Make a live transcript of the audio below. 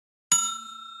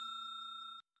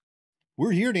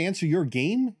We're here to answer your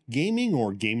game, gaming,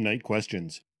 or game night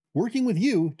questions, working with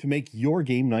you to make your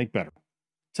game night better.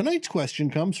 Tonight's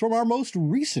question comes from our most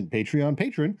recent Patreon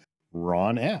patron,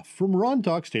 Ron F. from Ron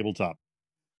Talks Tabletop.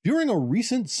 During a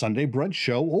recent Sunday brunch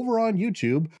show over on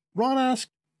YouTube, Ron asked,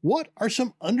 what are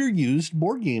some underused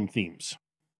board game themes?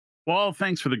 Well,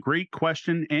 thanks for the great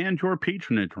question and your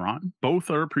patronage, Ron.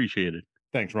 Both are appreciated.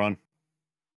 Thanks, Ron.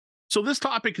 So this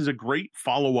topic is a great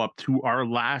follow-up to our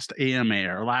last AMA,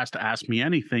 our last Ask Me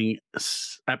Anything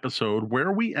episode,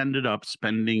 where we ended up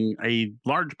spending a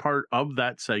large part of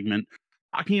that segment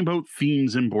talking about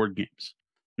themes in board games.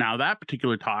 Now, that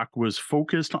particular talk was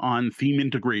focused on theme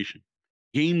integration,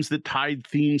 games that tied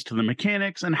themes to the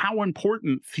mechanics, and how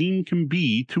important theme can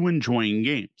be to enjoying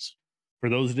games. For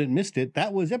those that missed it,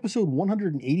 that was episode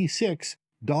 186,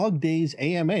 Dog Days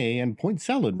AMA and Point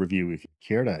Salad Review, if you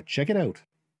care to check it out.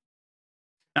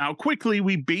 Now, quickly,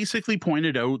 we basically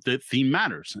pointed out that theme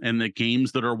matters, and that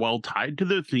games that are well tied to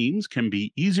their themes can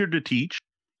be easier to teach,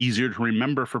 easier to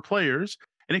remember for players,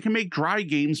 and it can make dry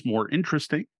games more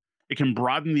interesting. It can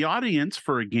broaden the audience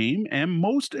for a game, and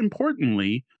most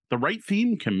importantly, the right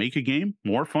theme can make a game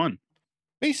more fun.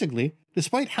 Basically,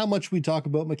 despite how much we talk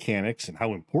about mechanics and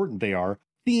how important they are,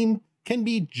 theme can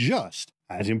be just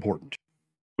as important.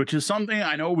 Which is something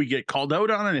I know we get called out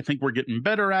on, and I think we're getting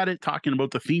better at it, talking about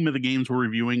the theme of the games we're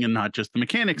reviewing and not just the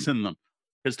mechanics in them.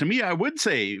 Because to me, I would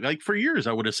say, like for years,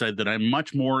 I would have said that I'm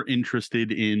much more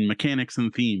interested in mechanics than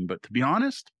theme. But to be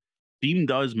honest, theme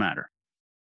does matter.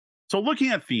 So looking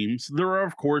at themes, there are,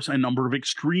 of course, a number of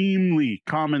extremely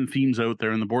common themes out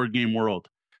there in the board game world.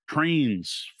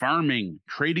 Trains, farming,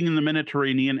 trading in the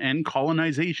Mediterranean, and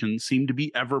colonization seem to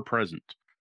be ever present,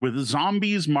 with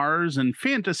zombies, Mars, and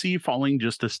fantasy falling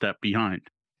just a step behind.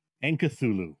 And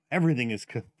Cthulhu. Everything is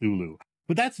Cthulhu.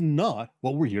 But that's not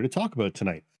what we're here to talk about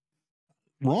tonight.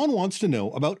 Ron wants to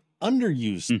know about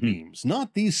underused themes,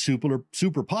 not these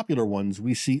super popular ones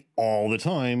we see all the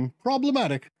time,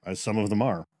 problematic as some of them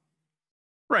are.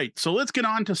 Right, so let's get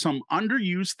on to some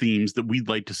underused themes that we'd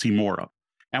like to see more of.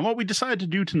 And what we decided to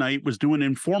do tonight was do an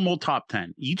informal top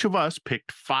 10. Each of us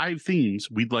picked 5 themes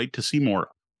we'd like to see more of.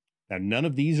 Now, none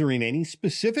of these are in any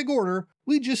specific order.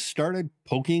 We just started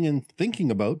poking and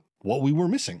thinking about what we were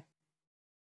missing.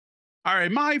 All right,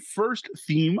 my first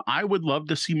theme I would love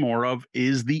to see more of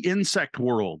is the insect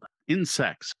world.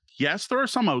 Insects. Yes, there are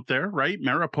some out there, right?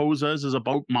 Mariposas is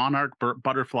about monarch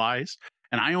butterflies.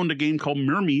 And I owned a game called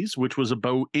Mermies, which was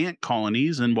about ant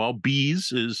colonies. And while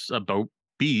bees is about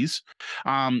bees,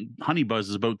 Honeybuzz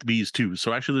is about the bees too.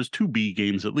 So actually there's 2 bee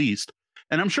games at least.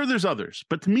 And I'm sure there's others,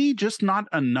 but to me, just not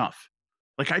enough.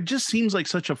 Like, it just seems like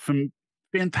such a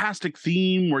fantastic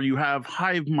theme where you have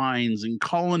hive minds and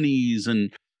colonies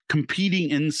and competing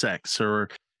insects, or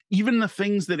even the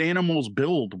things that animals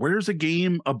build. Where's a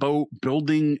game about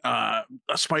building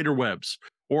spider webs?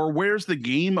 Or where's the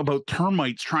game about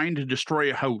termites trying to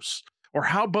destroy a house? Or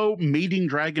how about mating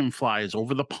dragonflies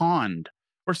over the pond?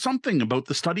 Or something about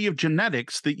the study of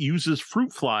genetics that uses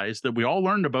fruit flies that we all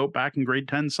learned about back in grade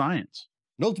 10 science.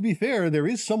 No, to be fair, there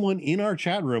is someone in our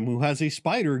chat room who has a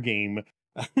spider game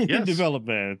in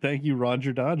development. Thank you,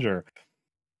 Roger Dodger.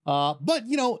 But,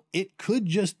 you know, it could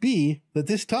just be that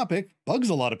this topic bugs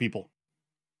a lot of people.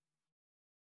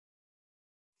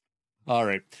 All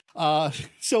right.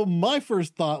 So my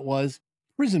first thought was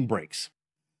prison breaks.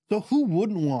 So who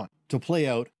wouldn't want to play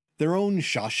out their own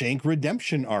Shawshank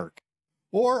Redemption arc?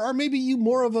 Or are maybe you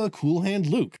more of a Cool Hand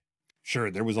Luke?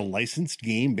 Sure, there was a licensed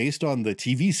game based on the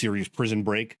TV series Prison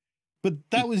Break, but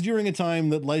that was during a time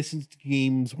that licensed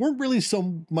games weren't really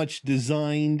so much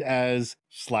designed as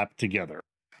slapped together.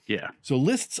 Yeah. So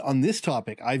lists on this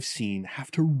topic I've seen have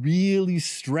to really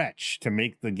stretch to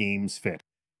make the games fit.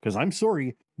 Because I'm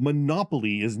sorry,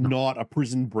 Monopoly is not a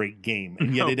Prison Break game,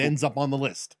 and yet it ends up on the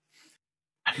list.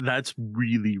 That's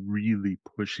really, really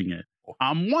pushing it.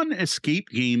 One escape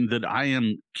game that I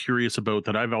am curious about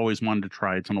that I've always wanted to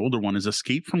try, it's an older one, is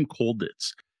Escape from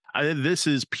Colditz. This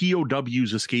is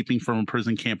POWs escaping from a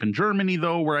prison camp in Germany,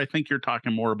 though, where I think you're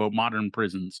talking more about modern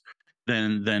prisons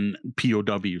than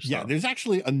POWs. Yeah, there's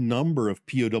actually a number of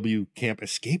POW camp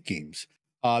escape games.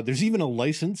 There's even a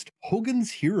licensed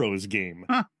Hogan's Heroes game.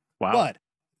 Huh. Wow. But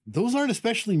those aren't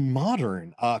especially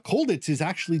modern. Colditz is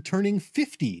actually turning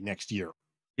 50 next year.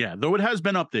 Yeah, though it has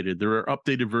been updated. There are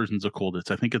updated versions of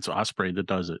Colditz. I think it's Osprey that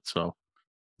does it. So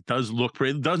it does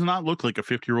not look like a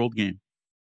 50-year-old game.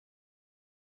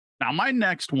 Now, my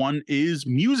next one is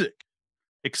music.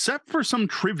 Except for some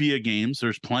trivia games,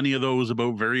 there's plenty of those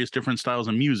about various different styles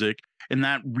of music. And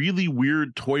that really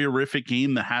weird toyerific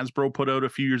game that Hasbro put out a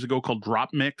few years ago called Drop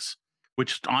Mix,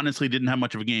 which honestly didn't have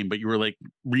much of a game, but you were like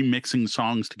remixing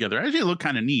songs together. Actually, it looked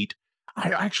kind of neat.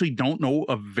 I actually don't know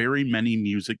of very many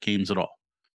music games at all.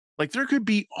 Like there could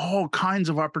be all kinds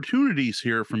of opportunities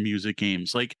here for music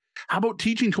games. Like how about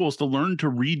teaching tools to learn to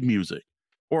read music?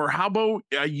 Or how about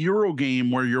a Euro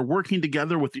game where you're working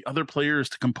together with the other players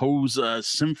to compose a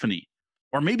symphony?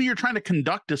 Or maybe you're trying to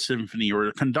conduct a symphony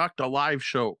or conduct a live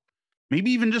show.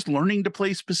 Maybe even just learning to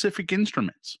play specific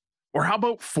instruments. Or how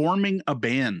about forming a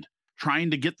band,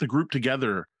 trying to get the group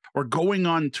together, or going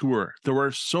on tour? There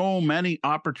are so many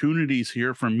opportunities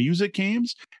here for music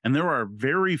games, and there are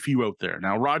very few out there.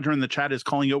 Now, Roger in the chat is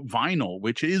calling out vinyl,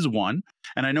 which is one.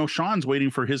 And I know Sean's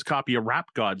waiting for his copy of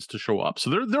Rap Gods to show up.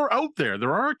 So they're out there.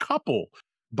 There are a couple,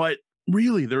 but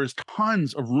really there is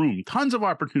tons of room, tons of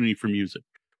opportunity for music.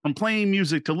 From playing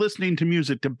music to listening to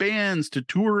music to bands to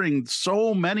touring,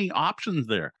 so many options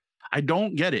there. I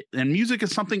don't get it. And music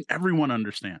is something everyone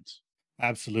understands.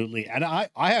 Absolutely. And I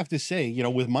have to say, you know,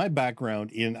 with my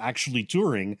background in actually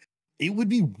touring, it would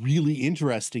be really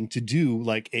interesting to do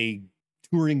like a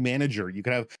touring manager. You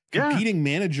could have competing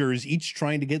managers, each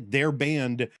trying to get their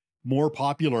band more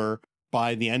popular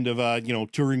by the end of a, you know,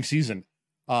 touring season.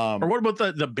 Or what about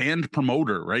the band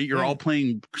promoter, right? You're all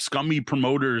playing scummy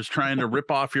promoters trying to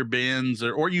rip off your bands,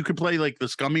 or you could play like the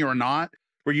scummy or not,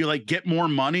 where you like get more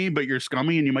money, but you're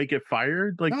scummy and you might get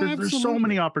fired. Like there's so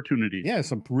many opportunities. Yeah,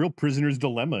 some real prisoner's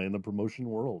dilemma in the promotion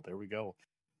world. There we go.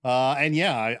 And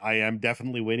yeah, I am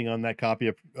definitely waiting on that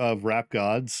copy of Rap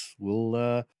Gods.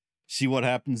 We'll see what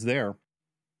happens there.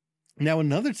 Now,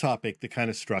 another topic that kind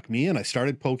of struck me and I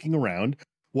started poking around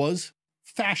was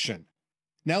fashion.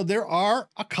 Now, there are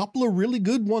a couple of really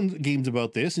good games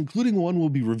about this, including one we'll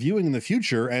be reviewing in the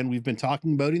future, and we've been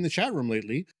talking about in the chat room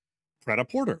lately,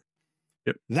 Pret-a-Porter.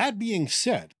 Yep. That being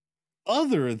said,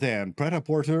 other than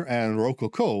Pret-a-Porter and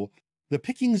Rococo, the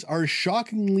pickings are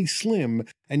shockingly slim,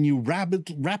 and you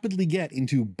rapidly get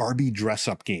into Barbie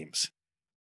dress-up games.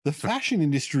 The fashion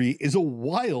industry is a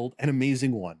wild and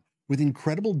amazing one, with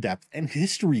incredible depth and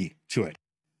history to it.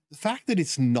 The fact that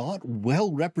it's not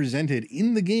well represented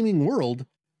in the gaming world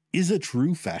is a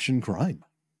true fashion crime.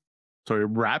 Sorry,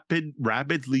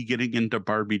 rapidly getting into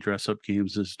Barbie dress-up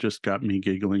games has just got me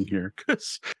giggling here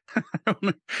because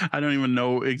I don't even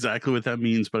know exactly what that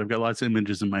means, but I've got lots of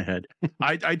images in my head.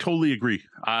 I totally agree.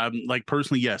 Like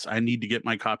personally, yes, I need to get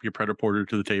my copy of Pret-a-Porter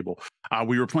to the table.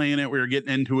 We were playing it, we were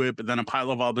getting into it, but then a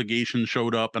pile of obligations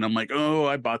showed up, and I'm like, oh,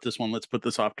 I bought this one. Let's put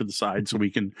this off to the side so we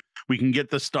can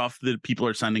get the stuff that people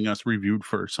are sending us reviewed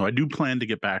first. So I do plan to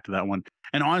get back to that one.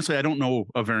 And honestly, I don't know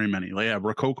of very many. Like, yeah,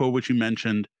 Rococo, which you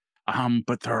mentioned.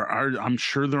 But there are, I'm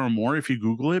sure there are more if you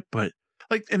Google it, but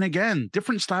like, and again,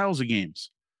 different styles of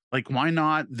games. Like, why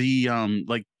not the,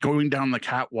 like going down the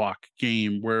catwalk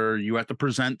game where you have to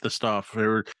present the stuff,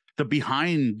 or the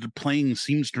behind playing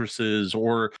seamstresses,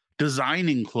 or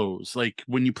designing clothes. Like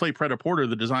when you play Pret-a-Porter,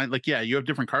 the design, like, yeah, you have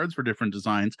different cards for different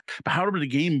designs, but how about a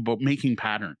game about making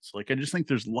patterns? Like, I just think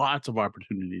there's lots of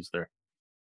opportunities there.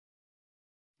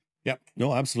 Yep.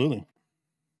 No, absolutely.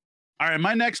 All right,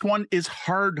 my next one is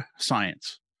hard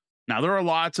science. Now, there are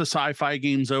lots of sci-fi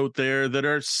games out there that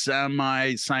are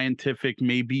semi-scientific,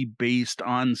 maybe based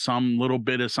on some little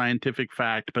bit of scientific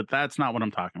fact, but that's not what I'm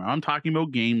talking about. I'm talking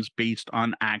about games based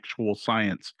on actual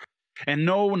science. And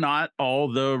no, not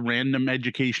all the random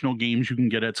educational games you can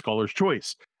get at Scholar's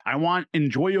Choice. I want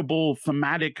enjoyable,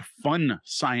 thematic, fun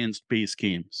science-based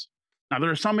games. Now, there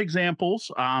are some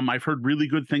examples. I've heard really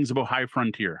good things about High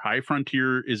Frontier. High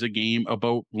Frontier is a game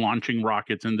about launching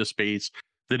rockets into space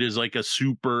that is like a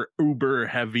super uber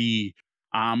heavy,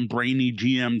 brainy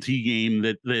GMT game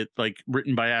that like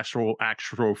written by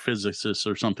astrophysicists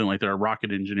or something like that, or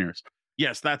rocket engineers.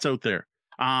 Yes, that's out there.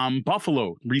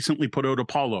 Buffalo recently put out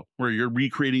Apollo, where you're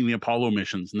recreating the Apollo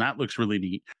missions, and that looks really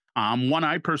neat. One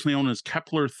I personally own is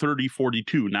Kepler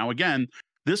 3042. Now, again,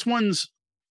 this one's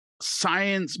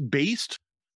science based,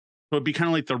 so it'd be kind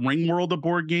of like the Ring World of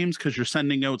board games, because you're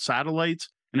sending out satellites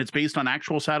and it's based on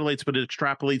actual satellites, but it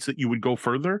extrapolates that you would go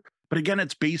further. But again,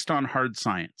 it's based on hard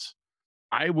science.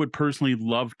 I would personally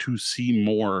love to see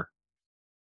more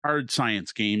hard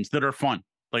science games that are fun.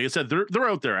 Like I said, they're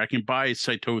out there. I can buy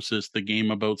Cytosis, the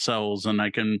game about cells, and I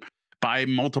can buy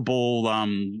multiple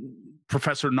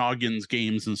Professor Noggins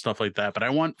games and stuff like that. But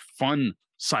I want fun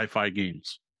sci-fi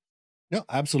games. No,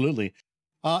 absolutely.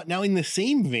 Now, in the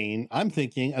same vein, I'm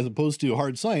thinking, as opposed to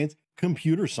hard science,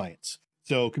 computer science.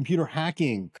 So computer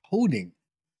hacking, coding.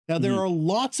 Now, there are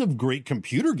lots of great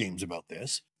computer games about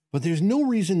this, but there's no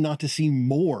reason not to see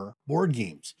more board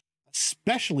games,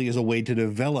 especially as a way to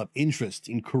develop interest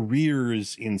in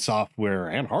careers in software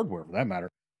and hardware, for that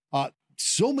matter.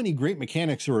 So many great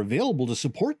mechanics are available to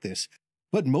support this,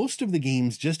 but most of the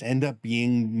games just end up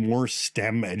being more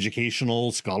STEM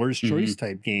educational scholar's choice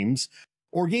type games,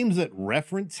 or games that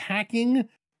reference hacking,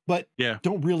 but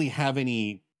don't really have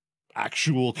any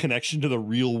actual connection to the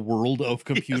real world of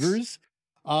computers.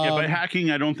 By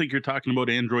hacking, I don't think you're talking about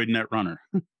Android Netrunner.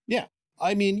 Yeah.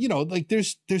 I mean, you know, like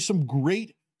there's some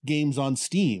great games on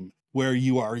Steam where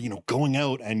you are, you know, going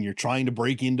out and you're trying to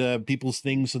break into people's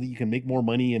things so that you can make more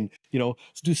money and, you know,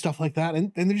 do stuff like that.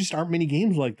 And there just aren't many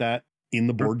games like that in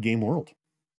the board game world.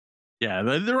 Yeah,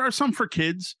 there are some for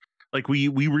kids. Like we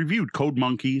reviewed Code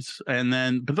Monkeys,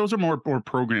 but those are more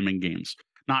programming games,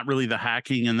 not really the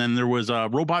hacking. And then there was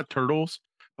Robot Turtles,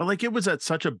 but like it was at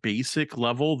such a basic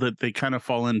level that they kind of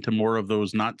fall into more of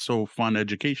those not so fun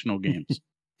educational games.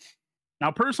 Now,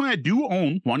 personally, I do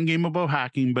own one game about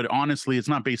hacking, but honestly, it's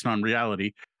not based on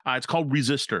reality. It's called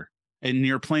Resistor, and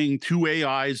you're playing two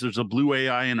AIs. There's a blue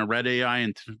AI and a red AI,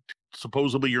 and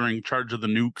supposedly you're in charge of the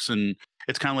nukes. And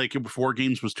it's kind of like before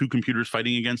games was two computers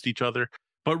fighting against each other.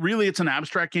 But really, it's an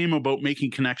abstract game about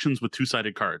making connections with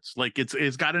two-sided cards. Like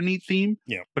it's got a neat theme,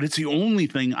 but it's the only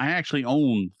thing I actually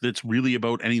own that's really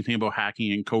about anything about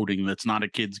hacking and coding. That's not a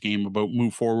kid's game about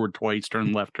move forward twice,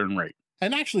 turn left, turn right.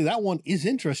 And actually, that one is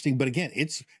interesting, but again,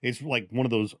 it's like one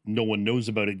of those no one knows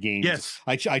about it games. Yes,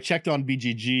 I checked on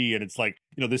BGG, and it's like,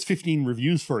 you know, there's 15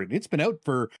 reviews for it. It's been out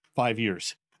for 5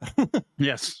 years.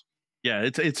 Yes, yeah,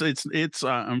 it's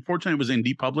unfortunately it was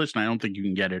indie published, and I don't think you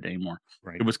can get it anymore.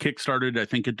 Right, it was Kickstarted. I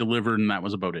think it delivered, and that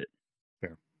was about it.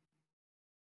 Fair.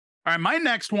 All right, my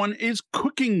next one is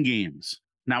cooking games.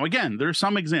 Now, again, there's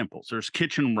some examples. There's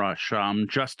Kitchen Rush,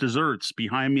 Just Desserts.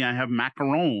 Behind me, I have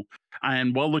Macaron.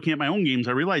 And while looking at my own games,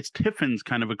 I realized Tiffin's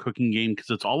kind of a cooking game because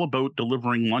it's all about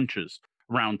delivering lunches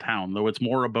around town, though it's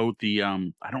more about the,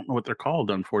 I don't know what they're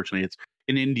called, unfortunately. It's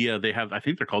in India, they have, I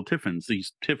think they're called Tiffins,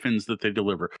 these Tiffins that they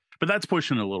deliver. But that's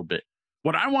pushing a little bit.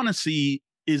 What I want to see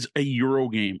is a Euro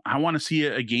game. I want to see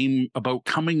a game about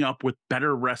coming up with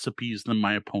better recipes than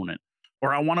my opponent.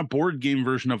 Or I want a board game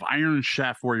version of Iron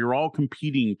Chef where you're all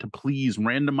competing to please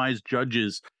randomized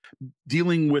judges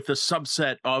dealing with a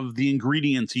subset of the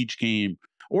ingredients each game.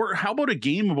 Or how about a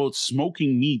game about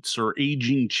smoking meats or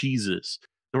aging cheeses?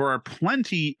 There are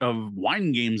plenty of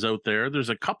wine games out there. There's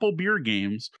a couple beer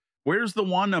games. Where's the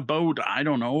one about, I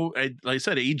don't know, like I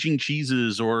said, aging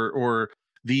cheeses or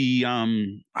the,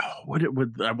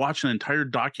 I watched an entire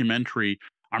documentary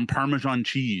on Parmesan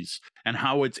cheese and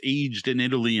how it's aged in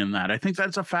Italy and that. I think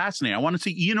that's a fascinating. I want to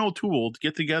see Ian O'Toole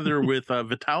get together with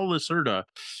Vital Lacerda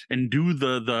and do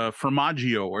the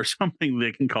formaggio or something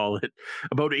they can call it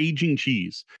about aging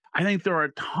cheese. I think there are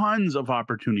tons of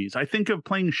opportunities. I think of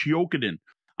playing Shiokaden.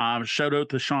 Shout out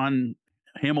to Sean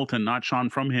Hamilton, not Sean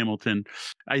from Hamilton.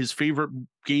 His favorite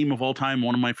game of all time,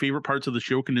 one of my favorite parts of the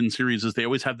Shiokaden series is they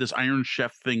always have this Iron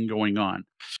Chef thing going on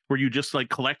where you just like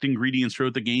collect ingredients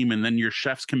throughout the game and then your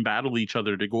chefs can battle each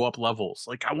other to go up levels.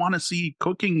 Like I want to see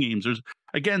cooking games. There's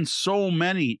again so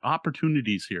many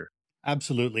opportunities here.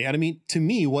 Absolutely. And I mean, to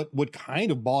me, what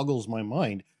kind of boggles my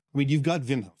mind, I mean, you've got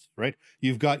Vinhouse, right?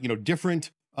 You've got, you know,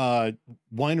 different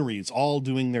wineries all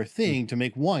doing their thing to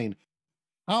make wine.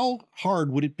 How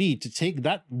hard would it be to take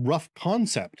that rough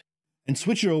concept and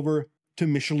switch it over to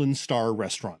Michelin star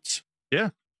restaurants? Yeah.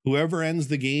 Whoever ends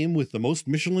the game with the most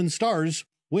Michelin stars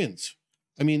wins.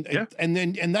 I mean,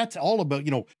 and that's all about,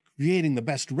 you know, creating the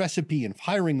best recipe and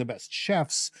hiring the best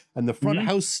chefs and the front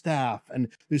house staff. And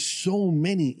there's so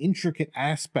many intricate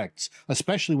aspects,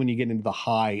 especially when you get into the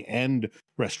high end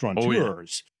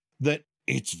restaurateurs, that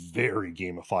it's very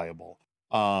gamifiable.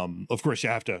 Of course, you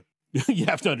have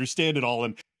to understand it all,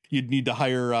 and you'd need to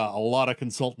hire a lot of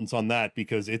consultants on that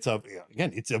because it's a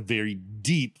very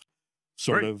deep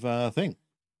sort of thing.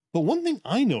 But one thing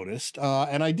I noticed,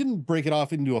 and I didn't break it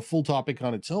off into a full topic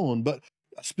on its own, but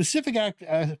a specific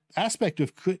aspect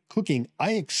of cooking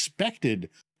I expected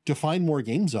to find more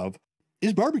games of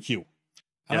is barbecue.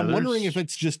 And I'm wondering if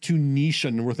it's just too niche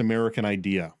a North American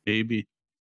idea. Maybe.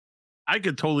 I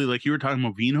could totally, like you were talking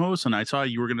about Vinhouse, and I saw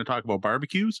you were going to talk about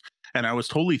barbecues, and I was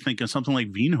totally thinking something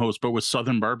like Vinhouse, but with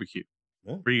Southern barbecue,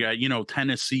 where you got, you know,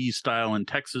 Tennessee style and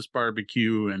Texas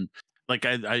barbecue. And like,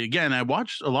 I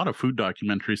watched a lot of food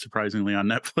documentaries, surprisingly, on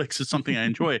Netflix. It's something I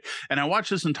enjoy. And I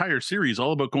watched this entire series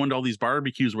all about going to all these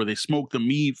barbecues where they smoke the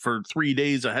meat for 3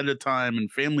 days ahead of time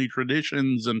and family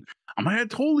traditions. And I'm like, I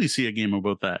totally see a game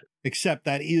about that. Except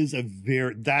that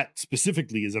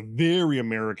specifically is a very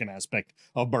American aspect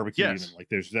of barbecue. Yes. Even.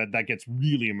 Like that gets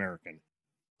really American.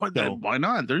 But why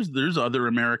not? There's other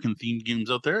American themed games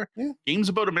out there. Yeah. Games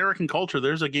about American culture.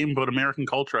 There's a game about American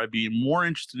culture I'd be more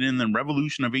interested in than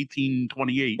Revolution of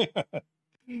 1828.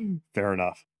 Fair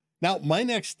enough. Now, my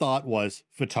next thought was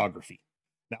photography.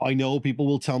 Now, I know people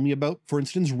will tell me about, for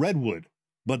instance, Redwood,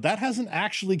 but that hasn't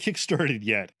actually kickstarted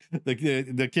yet. The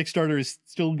Kickstarter is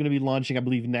still going to be launching, I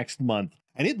believe, next month,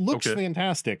 and it looks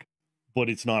fantastic, but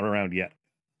it's not around yet.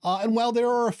 And while there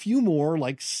are a few more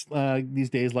like these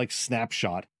days, like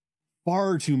Snapshot,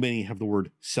 far too many have the word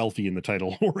selfie in the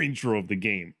title or intro of the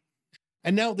game.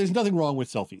 And now there's nothing wrong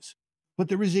with selfies, but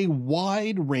there is a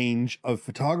wide range of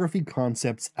photography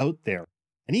concepts out there.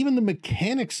 And even the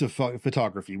mechanics of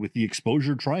photography with the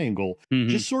exposure triangle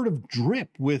just sort of drip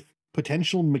with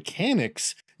potential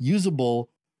mechanics usable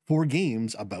for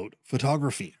games about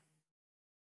photography.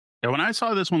 Yeah, when I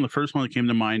saw this one, the first one that came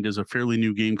to mind is a fairly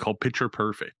new game called Picture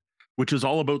Perfect, which is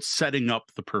all about setting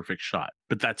up the perfect shot.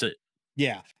 But that's it.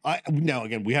 Yeah. Now,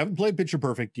 again, we haven't played Picture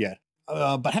Perfect yet,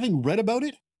 but having read about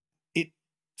it, it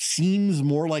seems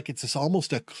more like it's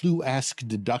almost a Clue-esque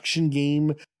deduction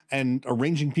game, and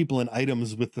arranging people and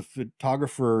items with the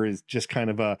photographer is just kind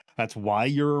of that's why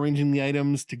you're arranging the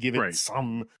items, to give it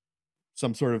some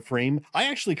sort of frame. I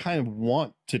actually kind of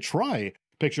want to try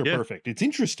Picture Perfect. It's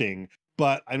interesting,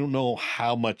 but I don't know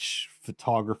how much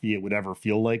photography it would ever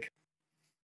feel like.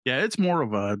 Yeah, it's more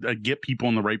of a get people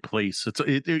in the right place.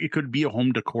 It could be a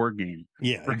home decor game.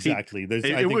 Yeah, right? Exactly.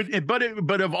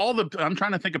 But of all the, I'm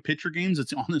trying to think of picture games.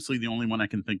 It's honestly the only one I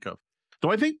can think of.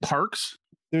 Though I think Parks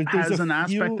has an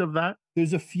aspect of that.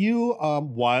 There's a few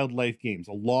wildlife games.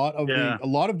 A lot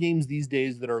of games these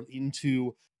days that are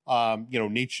into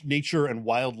nature and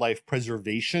wildlife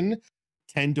preservation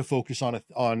tend to focus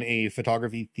on a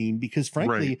photography theme, because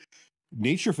frankly,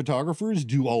 nature photographers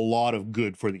do a lot of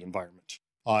good for the environment.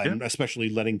 And especially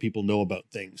letting people know about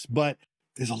things. But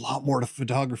there's a lot more to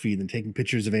photography than taking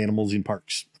pictures of animals in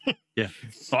parks.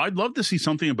 So I'd love to see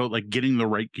something about like getting the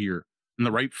right gear and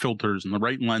the right filters and the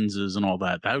right lenses and all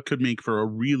that. That could make for a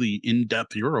really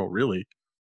in-depth Euro, really.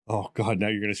 Oh God, now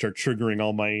you're going to start triggering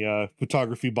all my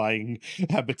photography buying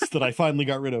habits that I finally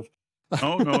got rid of.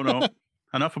 Oh, no.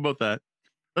 Enough about that.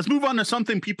 Let's move on to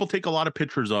something people take a lot of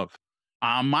pictures of.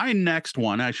 My next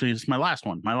one, actually, is my last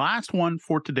one. My last one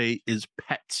for today is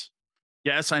pets.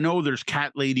 Yes, I know there's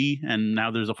Cat Lady, and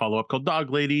now there's a follow-up called Dog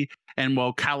Lady. And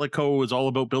while Calico is all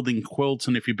about building quilts,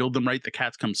 and if you build them right, the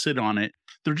cats come sit on it,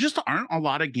 there just aren't a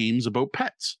lot of games about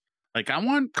pets. Like, I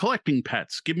want collecting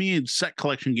pets. Give me a set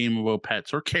collection game about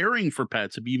pets, or caring for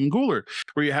pets. It'd be even cooler,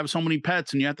 where you have so many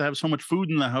pets and you have to have so much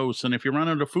food in the house. And if you run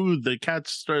out of food, the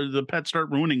pets start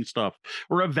ruining stuff.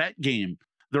 Or a vet game.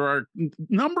 There are a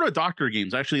number of doctor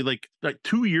games. Actually, like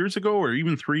 2 years ago, or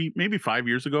even 3, maybe 5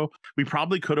 years ago, we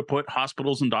probably could have put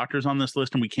hospitals and doctors on this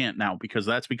list, and we can't now because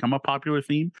that's become a popular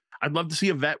theme. I'd love to see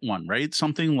a vet one, right?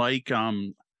 Something like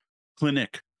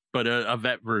Clinic, but a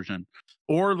vet version.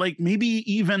 Or like maybe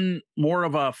even more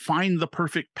of a find the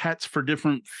perfect pets for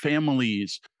different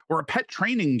families, or a pet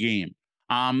training game.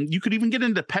 You could even get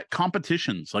into pet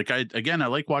competitions. Like I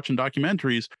like watching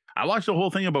documentaries. I watched the whole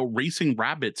thing about racing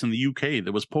rabbits in the UK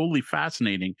that was totally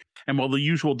fascinating. And while the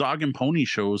usual dog and pony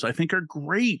shows, I think, are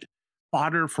great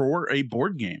fodder for a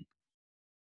board game.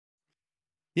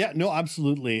 Yeah, no,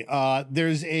 absolutely.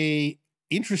 There's a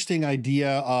interesting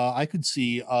idea I could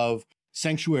see of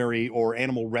sanctuary or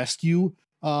animal rescue.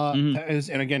 And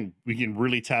again, we can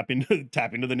really tap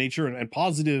into the nature and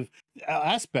positive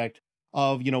aspect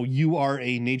of, you are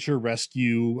a nature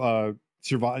rescue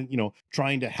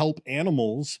trying to help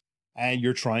animals, and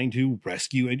you're trying to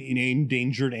rescue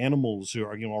endangered animals who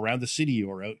are, around the city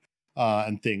or out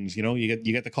and things. You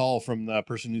get the call from the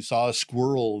person who saw a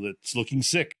squirrel that's looking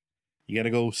sick. You got to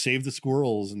go save the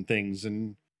squirrels and things,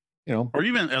 and or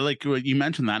even like you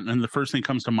mentioned that, and the first thing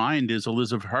comes to mind is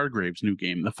Elizabeth Hargrave's new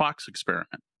game, The Fox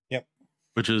Experiment. Yep.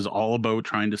 Which is all about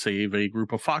trying to save a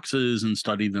group of foxes and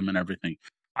study them and everything.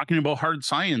 Talking about hard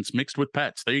science mixed with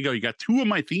pets. There you go. You got 2 of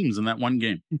my themes in that one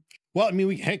game. Well, I mean,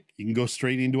 you can go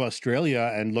straight into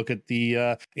Australia and look at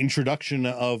the introduction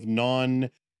of the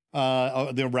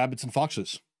rabbits and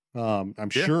foxes. I'm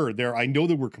sure I know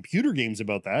there were computer games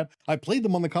about that. I played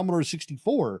them on the Commodore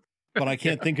 64, but I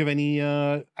can't think of any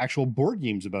actual board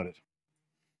games about it.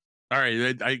 All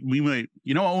right, we might,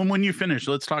 when you finish,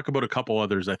 let's talk about a couple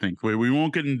others. I think we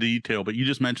won't get into detail, but you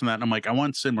just mentioned that, and I'm like, I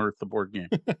want Sim-Earth, the board game.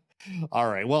 All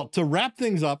right, well, to wrap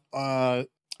things up, I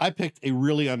picked a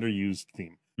really underused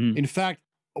theme. In fact,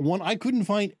 one I couldn't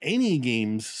find any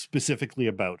games specifically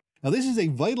about. Now, this is a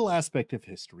vital aspect of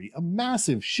history, a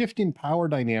massive shift in power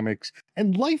dynamics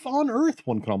and life on Earth,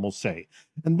 one could almost say,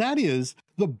 and that is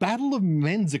the Battle of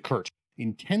Manzikert in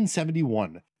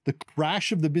 1071. The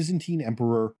crash of the Byzantine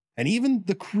Emperor and even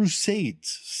the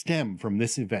Crusades stem from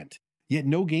this event. Yet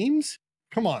no games?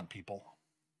 Come on, people.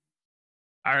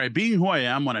 All right, being who I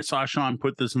am, when I saw Sean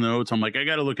put this in the notes, I'm like, I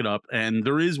got to look it up. And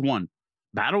there is one,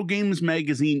 Battle Games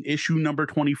Magazine issue number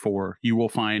 24, you will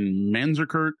find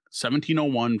Manzikert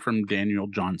 1701 from Daniel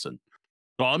Johnson.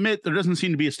 So I'll admit there doesn't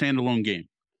seem to be a standalone game.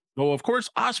 Though, of course,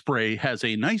 Osprey has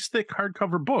a nice thick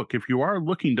hardcover book if you are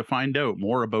looking to find out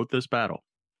more about this battle.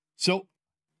 So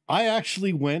I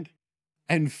actually went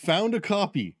and found a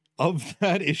copy of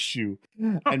that issue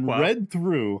and read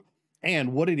through.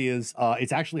 And what it is,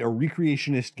 it's actually a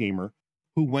recreationist gamer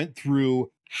who went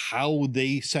through how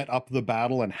they set up the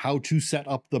battle and how to set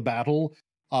up the battle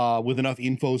with enough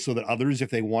info so that others, if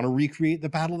they want to recreate the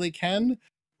battle, they can.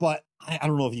 But I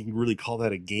don't know if you can really call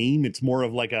that a game. It's more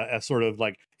of like a sort of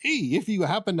like, hey, if you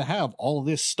happen to have all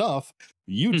this stuff,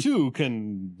 you too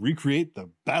can recreate the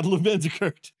Battle of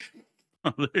Manzikert.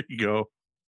 Oh, there you go.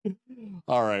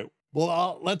 All right.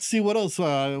 Well, let's see what else.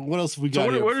 What else we got?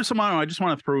 So what are some? I just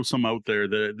want to throw some out there.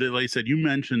 Like I said, you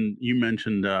mentioned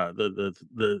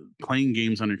the playing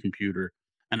games on your computer,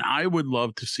 and I would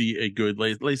love to see a good,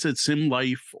 like I said, Sim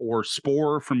Life or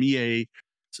Spore from EA.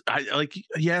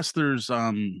 Yes, there's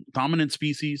Dominant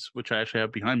Species, which I actually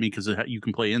have behind me because you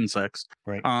can play insects.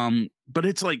 Right. But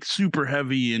it's like super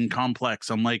heavy and complex.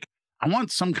 I'm like, I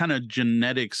want some kind of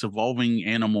genetics evolving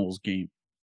animals game.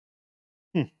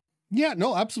 Yeah,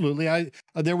 no, absolutely.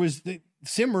 There was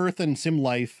Sim Earth and Sim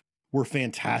Life were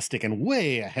fantastic and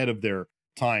way ahead of their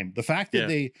time. The fact that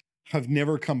they have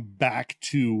never come back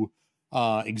to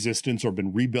existence or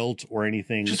been rebuilt or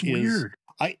anything is weird.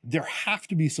 There have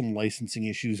to be some licensing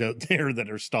issues out there that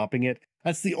are stopping it.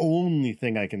 That's the only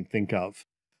thing I can think of.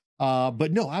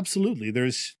 But no, absolutely.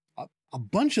 There's a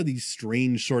bunch of these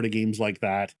strange sort of games like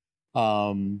that.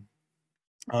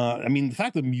 I mean, the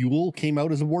fact that Mule came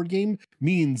out as a board game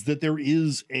means that there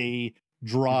is a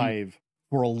drive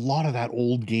for a lot of that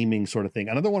old gaming sort of thing.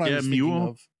 Another one I was thinking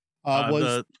of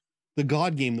was the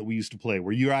God game that we used to play,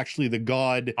 where you're actually the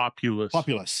God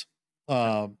Populous.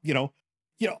 How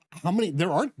many?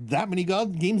 There aren't that many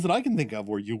God games that I can think of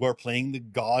where you are playing the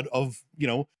God of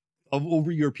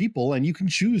over your people, and you can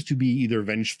choose to be either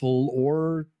vengeful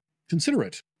or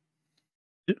considerate.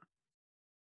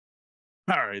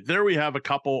 All right, there we have a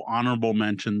couple honorable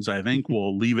mentions. I think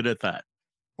we'll leave it at that.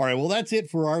 All right, well, that's it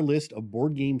for our list of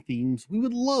board game themes we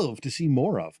would love to see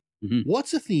more of.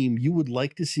 What's a theme you would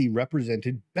like to see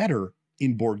represented better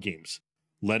in board games?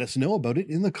 Let us know about it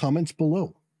in the comments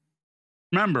below.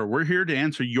 Remember, we're here to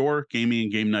answer your gaming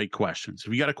and game night questions.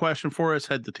 If you got a question for us,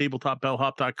 head to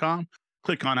tabletopbellhop.com,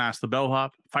 click on Ask the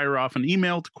Bellhop, fire off an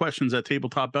email to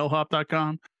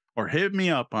questions@tabletopbellhop.com, or hit me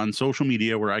up on social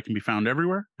media where I can be found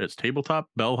everywhere. It's Tabletop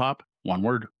Bellhop, one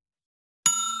word.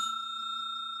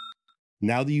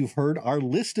 Now that you've heard our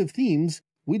list of themes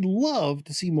we'd love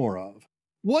to see more of,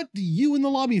 what do you and the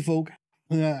lobby folk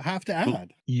have to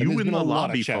add? You and the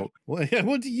lobby folk.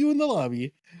 What do you and the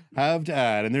lobby have to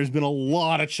add? And there's been a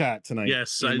lot of chat tonight.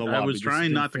 Yes, I was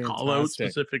trying not to call out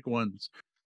specific ones.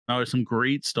 Now, there's some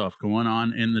great stuff going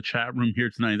on in the chat room here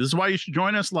tonight. This is why you should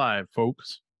join us live,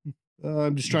 folks.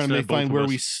 I'm just trying to find where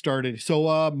we started. So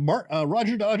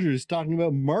Roger Dodgers talking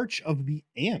about March of the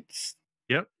Ants.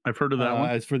 Yep, I've heard of that one.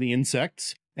 As for the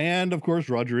insects. And of course,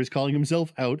 Roger is calling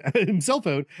himself out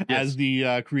as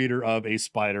the creator of a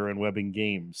spider and webbing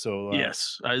game. So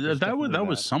yes, that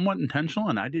was somewhat intentional,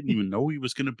 and I didn't even know he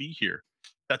was going to be here.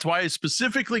 That's why I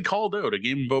specifically called out a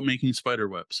game about making spider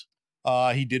webs.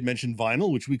 He did mention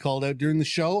vinyl, which we called out during the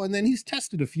show, and then he's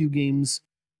tested a few games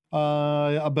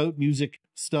about music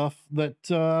stuff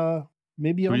that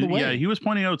maybe on the way. Yeah, he was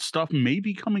pointing out stuff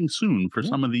maybe coming soon for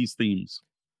some of these themes.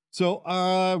 So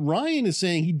Ryan is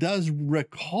saying he does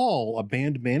recall a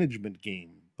band management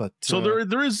game, but so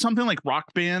there is something like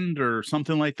Rock Band or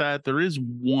something like that. There is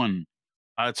one.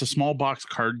 It's a small box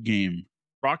card game.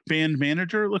 Rock Band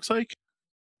Manager, it looks like.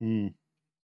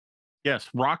 Yes,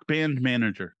 Rock Band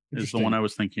Manager is the one I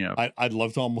was thinking of. I'd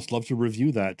almost love to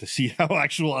review that to see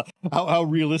how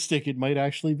realistic it might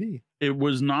actually be. It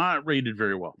was not rated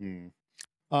very well.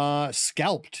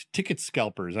 Scalped Ticket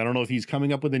Scalpers. I don't know if he's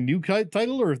coming up with a new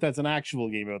title or if that's an actual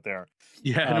game out there.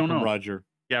 Yeah, I don't know. Roger.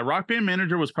 Yeah, Rock Band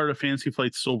Manager was part of Fantasy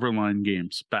Flight Silverline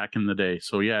games back in the day.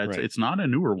 So yeah, it's not a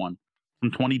newer one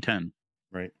from 2010.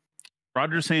 Right.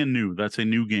 Roger's saying new. That's a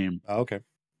new game. Okay.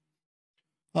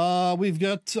 We've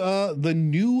got the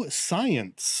new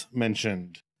science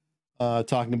mentioned.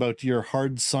 Talking about your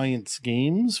hard science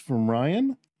games from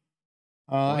Ryan.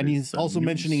 And he's also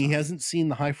mentioning he hasn't seen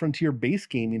the High Frontier base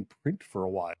game in print for a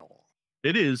while.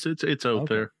 It is. It's out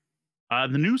there.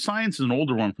 The new science is an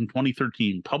older one from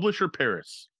 2013. Publisher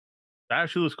Paris. That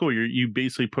actually looks cool. You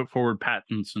basically put forward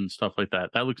patents and stuff like that.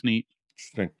 That looks neat.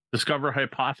 Interesting. Discover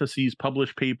hypotheses,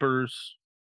 publish papers.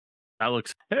 That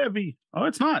looks heavy. Oh,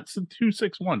 it's not. It's a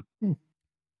 261.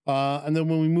 And then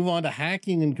when we move on to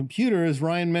hacking and computers,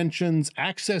 Ryan mentions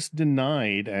access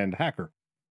denied and hacker.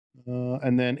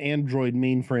 And then Android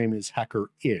mainframe is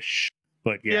hacker-ish.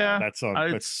 But yeah, that's a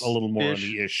little more on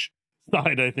the ish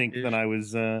side, I think, than I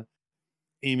was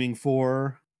aiming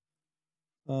for.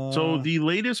 So the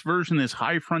latest version is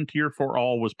High Frontier for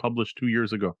All, was published 2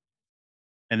 years ago.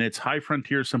 And it's High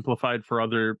Frontier simplified for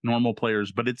other normal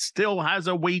players, but it still has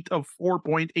a weight of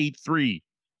 4.83.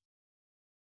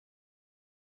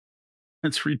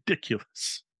 It's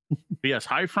ridiculous. But yes,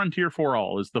 High Frontier for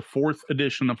All is the 4th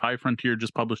edition of High Frontier,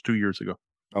 just published 2 years ago.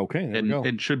 Okay, there we go.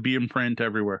 It should be in print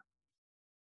everywhere.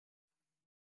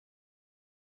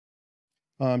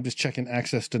 I'm just checking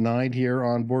access denied here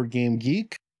on Board Game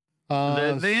Geek.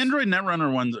 The Android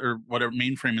Netrunner ones, or whatever,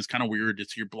 mainframe is kind of weird.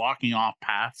 It's you're blocking off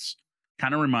paths.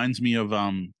 Kind of reminds me of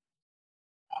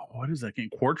what is that game?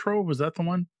 Quartro? Was that the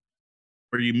one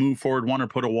where you move forward one or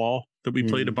put a wall that we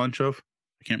played a bunch of?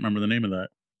 I can't remember the name of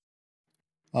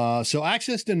that. So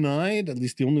access denied, at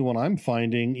least the only one I'm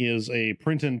finding, is a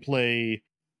print and play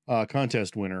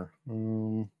contest winner.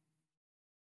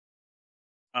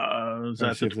 Is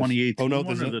that the 2018 one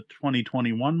or the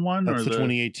 2021 one? That's or the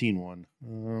 2018 one.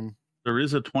 There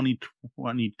is a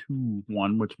 2022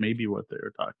 one, which may be what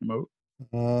they're talking about.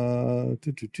 I've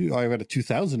got a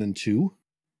 2002.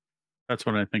 That's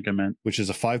what I think I meant. Which is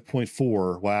a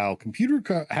 5.4. Wow.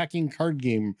 Computer hacking card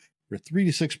game for 3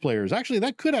 to 6 players. Actually,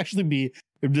 that could actually be,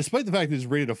 despite the fact that it's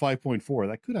rated a 5.4,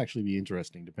 that could actually be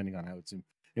interesting depending on how it's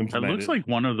implemented. It looks like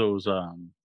one of those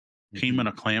came in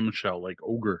a clamshell, like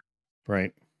Ogre.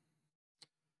 Right.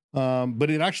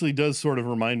 But it actually does sort of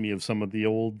remind me of some of the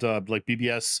old like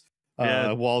BBS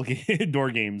wall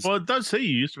door games. Well, it does say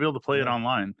you used to be able to play it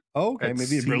online. Oh, okay.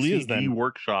 Maybe it really is then.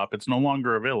 Workshop. It's no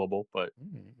longer available, but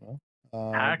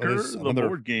Hacker, the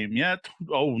board game. Yeah.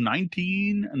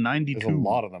 1992. There's a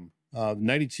lot of them.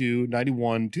 92,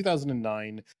 91,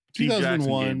 2009, 2001,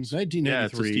 1993. Yeah,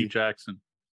 it's a Steve Jackson.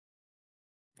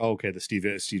 Oh, okay. The Steve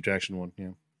Jackson one. Yeah.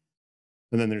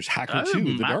 And then there's Hacker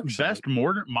 2, the dark side. Best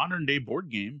modern day board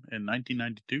game in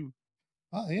 1992.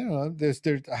 Yeah, there's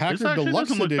Hacker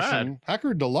Deluxe Edition.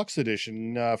 Hacker Deluxe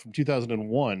Edition from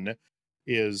 2001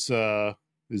 is sort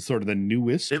of the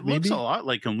newest. It looks a lot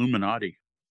like Illuminati.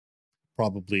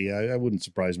 Probably, I wouldn't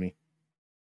surprise me.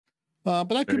 But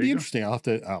that could be interesting. I'll have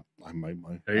to. I might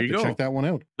have to check that one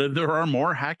out. There are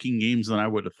more hacking games than I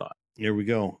would have thought. Here we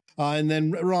go. And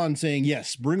then Ron saying,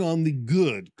 yes, bring on the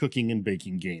good cooking and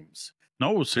baking games.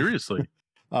 No, seriously.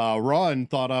 Ron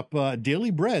thought up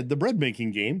Daily Bread, the bread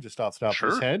making game, just off the top of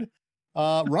his head.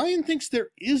 Ryan thinks there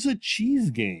is a cheese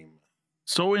game.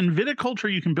 So in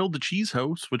viticulture, you can build the cheese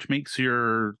house, which makes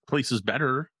your places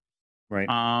better. Right.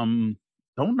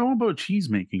 Don't know about a cheese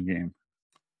making game.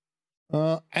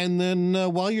 And then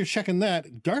while you're checking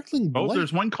that, Darkling Blight.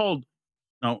 There's one called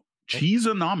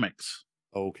Cheeseonomics.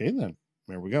 Okay, then.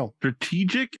 There we go.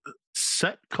 Strategic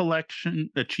set collection,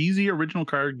 a cheesy original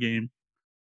card game.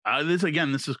 This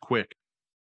is quick.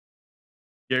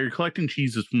 Yeah, you're collecting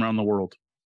cheeses from around the world.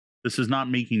 This is not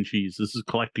making cheese. This is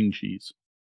collecting cheese.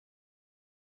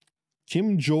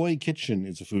 Kim Joy Kitchen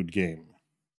is a food game.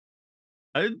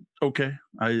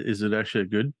 Is it actually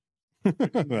good?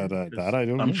 that I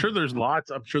don't know. I'm sure there's lots.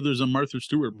 I'm sure there's a Martha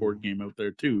Stewart board game out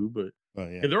there too. But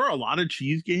there are a lot of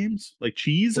cheese games. Like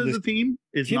cheese as a theme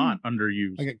is not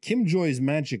underused. I got Kim Joy's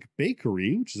Magic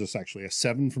Bakery, which is actually a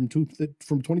 7 from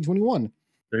 2021.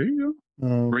 There you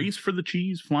go. Race for the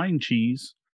Cheese, Flying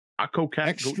Cheese, Akko Cat,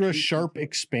 Extra Sharp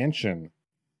Expansion.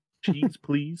 Cheese,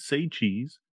 please say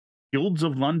cheese. Guilds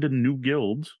of London, New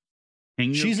Guilds.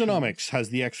 Cheeseonomics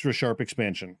has the Extra Sharp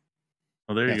Expansion.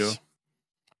 Oh, there you go.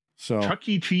 So Chuck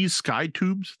E. Cheese Sky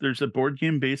Tubes. There's a board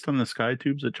game based on the Sky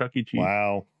Tubes at Chuck E. Cheese.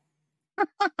 Wow.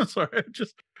 Sorry,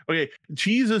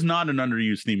 cheese is not an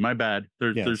underused theme. My bad.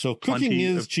 There's so cooking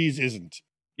is, cheese isn't.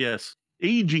 Yes.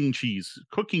 Aging cheese,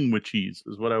 cooking with cheese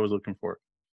is what I was looking for.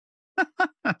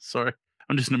 Sorry.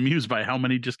 I'm just amused by how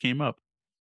many just came up.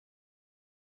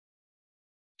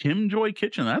 Kim Joy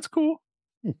Kitchen. That's cool.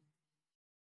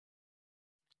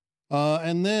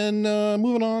 And then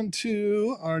moving on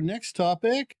to our next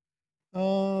topic.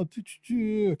 Moral.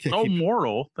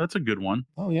 That's a good one.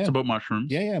 Oh, yeah. It's about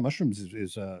mushrooms. Yeah. Mushrooms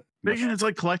is it's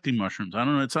like collecting mushrooms. I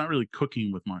don't know. It's not really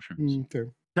cooking with mushrooms. Fair.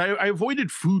 I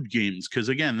avoided food games because,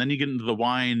 again, then you get into the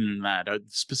wine and that.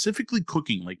 Specifically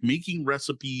cooking, like making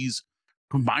recipes,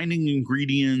 combining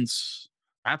ingredients.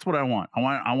 That's what I want.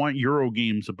 I want Euro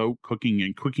games about cooking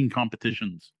and cooking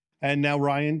competitions. And now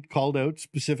Ryan called out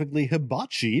specifically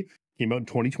Hibachi. Came out in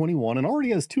 2021 and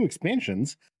already has 2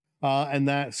 expansions.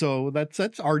 That's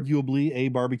arguably a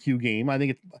barbecue game. I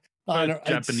think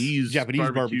Japanese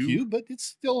barbecue, but it's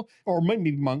still, or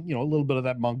maybe a little bit of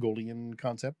that Mongolian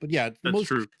concept. But yeah, it's the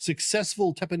most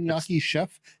successful teppanyaki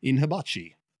chef in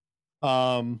hibachi.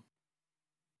 So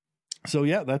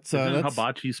yeah, that's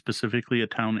hibachi specifically a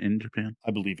town in Japan?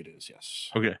 I believe it is. Yes.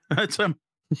 Okay, that's of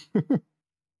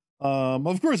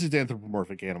course, it's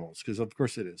anthropomorphic animals because of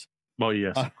course it is. Well,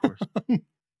 yes, of course.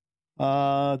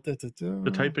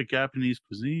 The type of Japanese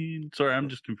cuisine. Sorry, I'm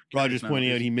just confused. Roger's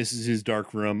pointing out he misses his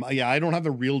dark room. Yeah, I don't have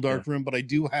a real dark room, but I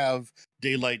do have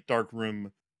daylight dark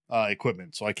room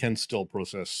equipment, so I can still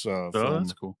process film.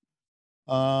 That's cool.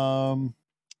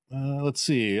 Let's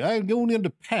see. I'm going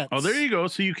into pets. Oh, there you go.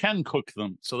 So you can cook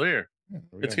them. So there.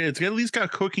 It's at least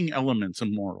got cooking elements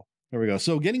and moral. There we go.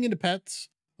 So getting into pets,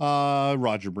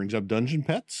 Roger brings up Dungeon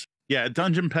Pets. Yeah,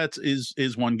 Dungeon Pets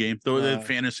is one game, though the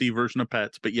fantasy version of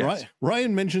Pets. But yes,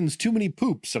 Ryan mentions too many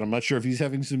poops, and I'm not sure if he's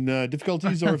having some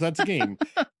difficulties or if that's a game.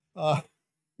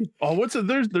 What's it?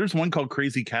 There's one called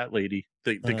Crazy Cat Lady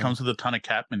that comes with a ton of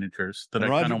cat miniatures. That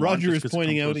Roger is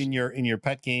pointing out in your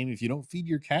pet game. If you don't feed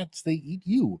your cats, they eat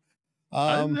you.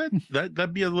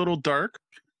 That'd be a little dark,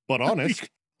 but honest.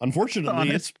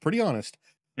 Unfortunately, it's pretty honest.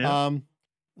 Yeah.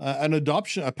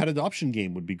 A pet adoption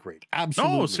game would be great.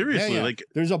 Absolutely. No, seriously. Yeah. Like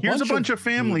here's a bunch of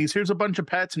families. Here's a bunch of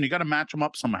pets, and you got to match them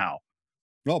up somehow.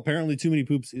 Well, apparently, Too Many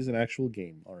Poops is an actual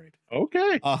game. All right.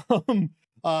 Okay.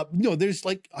 No, there's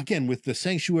again with the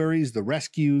sanctuaries, the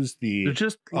rescues, there's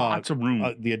just lots of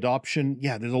room. The adoption.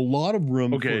 Yeah, there's a lot of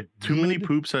room. Okay. Too Many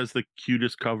Poops has the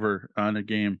cutest cover on a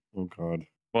game. Oh God.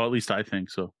 Well, at least I think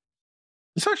so.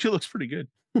 This actually looks pretty good.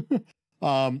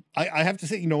 I have to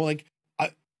say,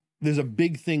 there's a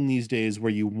big thing these days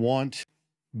where you want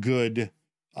good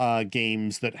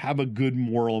games that have a good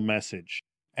moral message,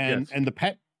 and the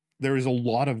pet, there is a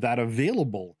lot of that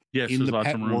available in the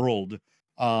pet world.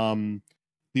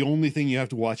 The only thing you have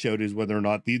to watch out is whether or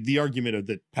not the argument of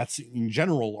that pets in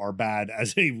general are bad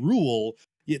as a rule.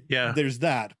 There's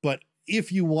that, but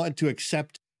if you want to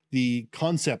accept the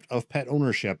concept of pet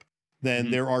ownership, then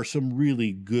there are some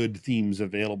really good themes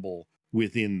available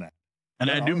within that. And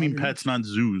I do mean pets, not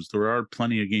zoos. There are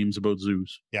plenty of games about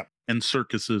zoos. Yep. And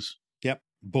circuses. Yep.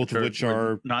 Both of which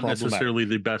are not necessarily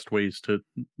the best ways to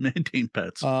maintain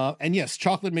pets. And yes,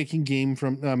 chocolate making game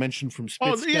from mentioned from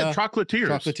Spitz. Oh yeah, Chocolatiers.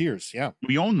 Chocolatiers, yeah.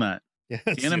 We own that. Yes,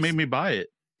 Anna made me buy it.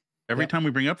 Every time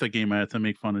we bring up that game, I have to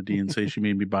make fun of Dee and say she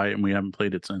made me buy it, and we haven't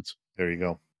played it since. There you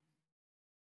go.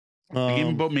 A game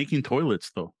about making toilets,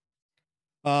 though.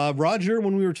 Roger,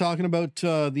 when we were talking about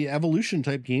the evolution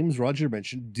type games, Roger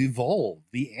mentioned Devolve,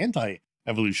 the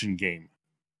anti-evolution game.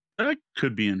 That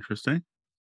could be interesting.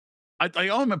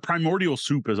 Primordial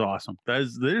Soup is awesome.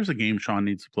 There's a game Sean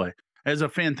needs to play. It's a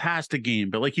fantastic game,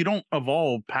 but you don't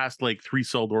evolve past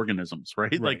 3-celled organisms,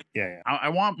 right? Yeah. I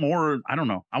want more. I don't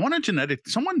know. I want a genetic.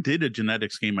 Someone did a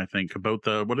genetics game, I think, about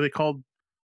what are they called?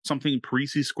 Something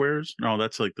Parisi squares? No,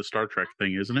 that's the Star Trek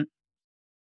thing, isn't it?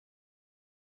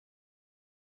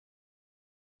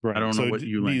 Right. I don't know what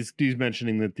you like. He's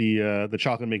mentioning that the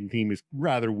chocolate making theme is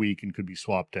rather weak and could be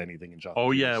swapped to anything in chocolate. Oh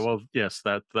yeah, well yes,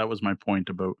 that was my point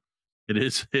about it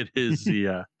is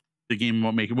the game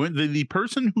about making the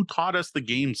person who taught us the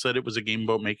game said it was a game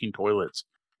about making toilets.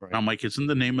 Right. And I'm like, isn't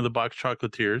the name of the box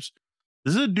Chocolatiers?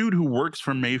 This is a dude who works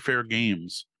for Mayfair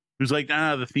Games who's like,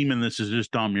 the theme in this is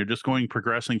just dumb. You're just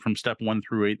progressing from step 1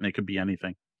 through 8, and they could be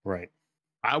anything. Right.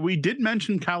 We did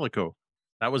mention Calico.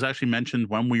 That was actually mentioned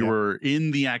when we were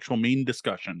in the actual main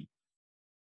discussion.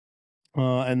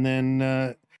 And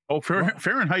then...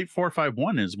 Fahrenheit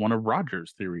 451 is one of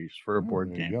Roger's theories for a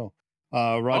board game. Go.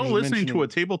 Roger's listening to a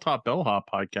Tabletop Bellhop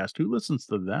podcast. Who listens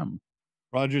to them?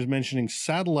 Roger's mentioning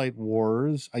Satellite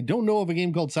Wars. I don't know of a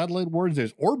game called Satellite Wars.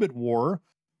 There's Orbit War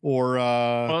or...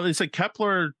 Well, it's a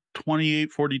Kepler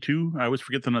 2842. I always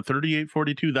forget the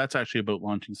 3842. That's actually about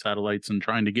launching satellites and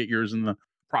trying to get yours in the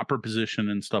proper position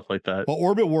and stuff like that. Well,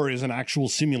 Orbit War is an actual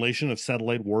simulation of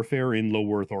satellite warfare in low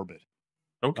Earth orbit.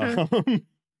 Okay.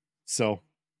 So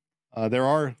there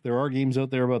are games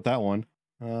out there about that one.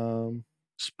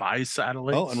 Spy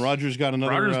satellites. Oh, and Roger's got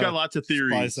another. Roger's got lots of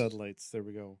theories. Spy satellites. There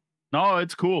we go. No,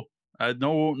 it's cool.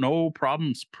 No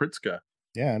problems, Pritzka.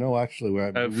 Yeah, no, actually,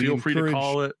 feel free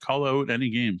to call out any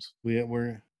games.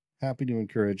 We're happy to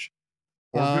encourage.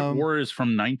 Orbit War is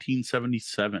from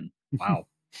 1977. Wow.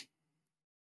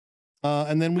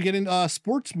 And then we get in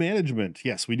sports management.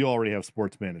 Yes, we do already have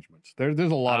sports management. There's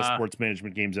a lot of sports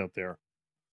management games out there.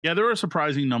 Yeah, there are a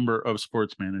surprising number of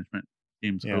sports management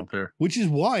games out there. Which is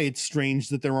why it's strange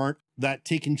that there aren't that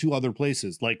taken to other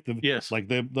places, like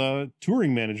the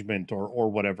touring management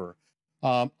or whatever.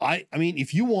 I mean,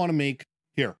 if you want to make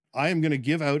here, I am going to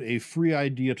give out a free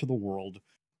idea to the world.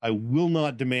 I will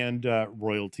not demand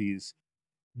royalties.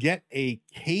 Get a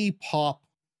K-pop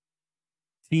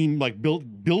team, like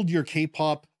build your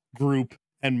K-pop group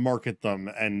and market them,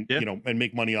 and Yeah. you know, and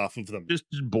make money off of them. Just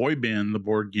boy band the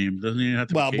board game. Doesn't even have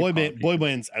to Well, be boy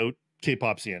band's out,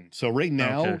 K-pop's in. So right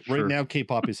now, Okay, sure. right now,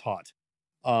 K-pop is hot.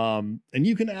 And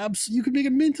you can make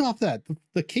a mint off that.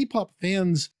 The K-pop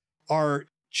fans are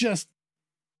just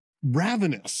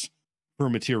ravenous for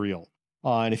material.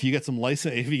 And if you get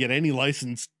if you get any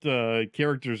licensed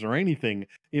characters or anything,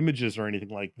 images or anything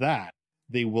like that,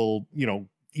 they will, you know,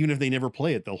 even if they never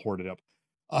play it, they'll hoard it up.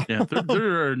 Yeah,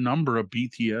 there are a number of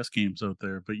BTS games out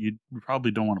there, but you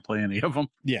probably don't want to play any of them.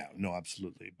 Yeah, no,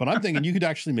 absolutely. But I'm thinking you could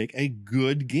actually make a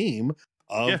good game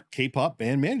of K-pop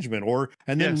band management,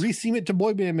 and then retheme it to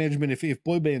boy band management if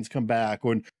boy bands come back,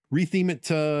 or retheme it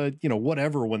to, you know,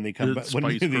 whatever when they come back, when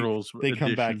they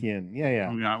come back in. Yeah.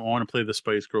 I want to play the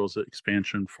Spice Girls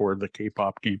expansion for the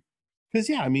K-pop game. Because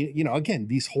I mean, you know, again,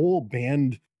 these whole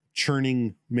band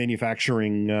churning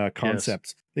manufacturing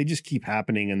concepts, they just keep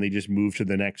happening, and they just move to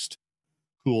the next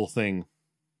cool thing.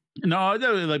 No,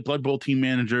 like Blood Bowl Team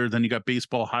Manager. Then you got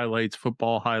baseball highlights,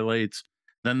 football highlights.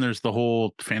 Then there's the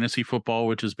whole fantasy football,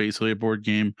 which is basically a board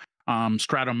game.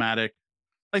 Stratomatic.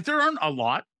 Like, there aren't a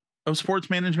lot of sports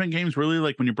management games, really.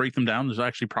 Like, when you break them down, there's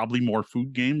actually probably more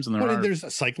food games than there's a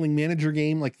cycling manager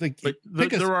game.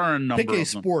 There are a number. Pick a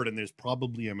sport, and there's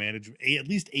probably at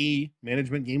least a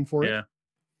management game for it. Yeah.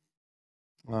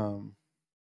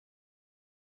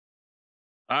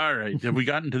 All right. Have we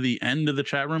gotten to the end of the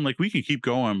chat room? Like, we could keep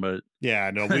going, but yeah,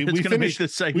 no, we finished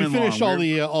this segment. We finished all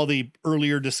the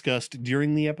earlier discussed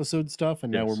during the episode stuff,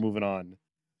 and now we're moving on.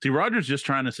 See, Roger's just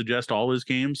trying to suggest all his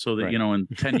games so that, you know, in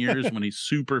 10 years when he's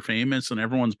super famous and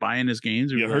everyone's buying his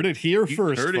games. You heard it here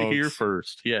first. Heard it here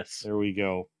first. Yes. There we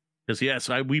go. Because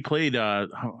we played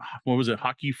what was it?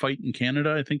 Hockey Fight in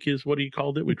Canada, I think is what he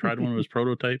called it. We tried one of his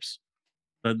prototypes.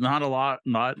 Not a lot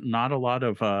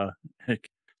of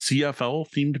CFL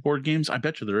themed board games. I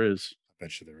bet you there is.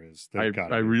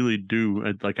 I really do.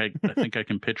 I think I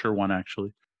can picture one,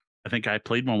 actually. I think I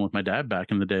played one with my dad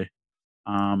back in the day.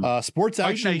 Sports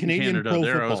Action Canadian Pro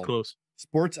there, Football. I was close.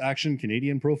 Sports Action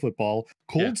Canadian Pro Football.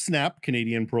 Cold Snap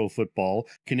Canadian Pro Football.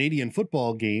 Canadian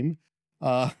Football Game.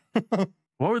 What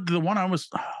was the one I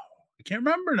can't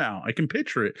remember now. I can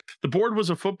picture it. The board was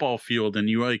a football field, and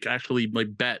you actually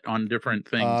bet on different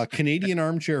things. Canadian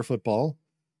Armchair Football.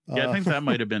 Yeah, I think that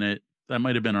might have been it. That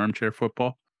might have been Armchair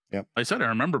Football. Yeah. I said I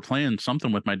remember playing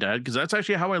something with my dad, because that's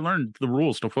actually how I learned the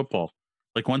rules to football.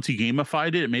 Like, once he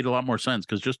gamified it made a lot more sense,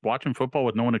 because just watching football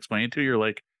with no one explaining to you, you're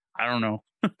like, I don't know.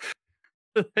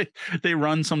 They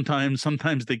run sometimes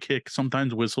they kick,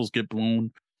 sometimes whistles get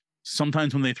blown.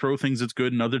 Sometimes when they throw things, it's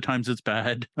good, and other times it's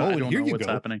bad. I don't know what's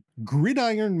happening.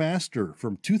 Gridiron Master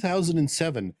from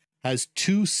 2007 has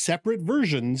 2 separate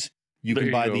versions. You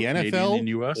can buy the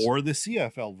NFL or the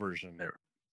CFL version. There.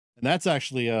 And that's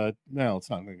actually it's not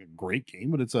like a great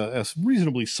game, but it's a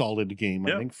reasonably solid game,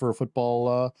 I think, for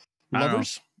football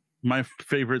lovers. My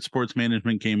favorite sports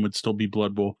management game would still be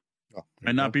Blood Bowl. Oh,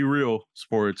 might not be real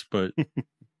sports, but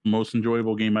most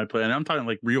enjoyable game I play. And I'm talking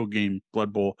like real game,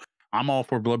 Blood Bowl. I'm all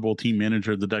for Blood Bowl Team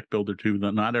Manager, the deck builder too.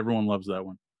 Not everyone loves that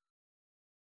one.